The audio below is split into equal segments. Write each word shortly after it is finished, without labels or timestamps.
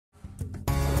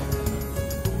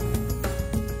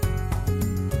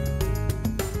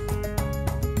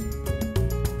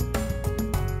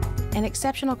An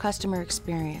exceptional customer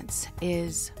experience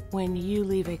is when you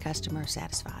leave a customer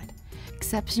satisfied.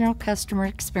 Exceptional customer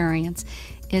experience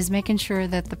is making sure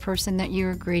that the person that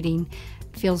you're greeting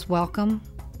feels welcome,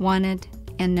 wanted,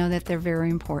 and know that they're very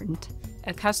important.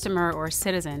 A customer or a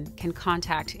citizen can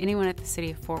contact anyone at the City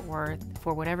of Fort Worth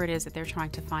for whatever it is that they're trying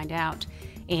to find out,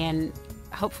 and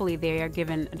hopefully they are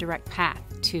given a direct path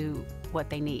to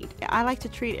what they need. I like to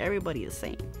treat everybody the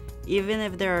same. Even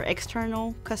if they're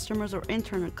external customers or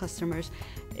internal customers,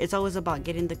 it's always about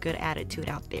getting the good attitude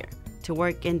out there to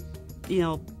work and,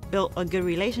 build a good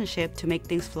relationship to make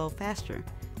things flow faster.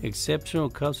 Exceptional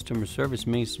customer service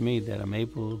means to me that I'm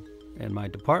able and my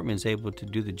department is able to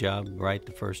do the job right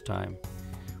the first time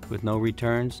with no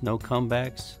returns, no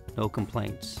comebacks, no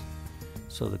complaints.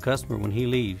 So the customer, when he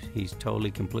leaves, he's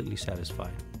totally, completely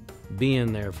satisfied.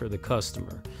 Being there for the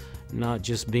customer, not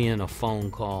just being a phone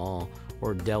call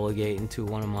or delegating to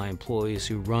one of my employees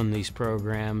who run these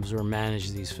programs or manage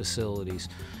these facilities.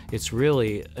 It's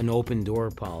really an open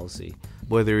door policy.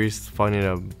 Whether it's finding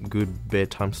a good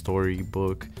bedtime story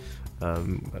book,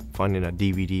 finding a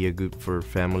DVD good for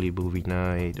family movie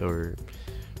night, or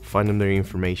finding their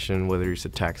information, whether it's a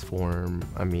tax form.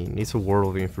 I mean, it's a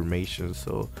world of information,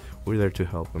 so we're there to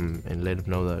help them and let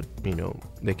them know that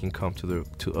they can come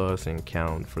to us and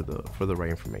count for the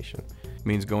right information. It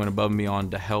means going above and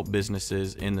beyond to help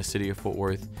businesses in the City of Fort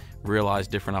Worth realize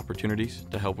different opportunities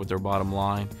to help with their bottom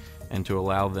line and to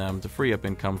allow them to free up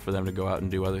income for them to go out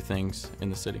and do other things in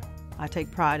the city. I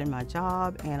take pride in my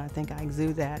job, and I think I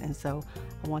exude that, and so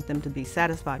I want them to be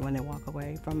satisfied when they walk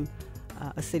away from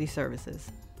city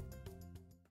services.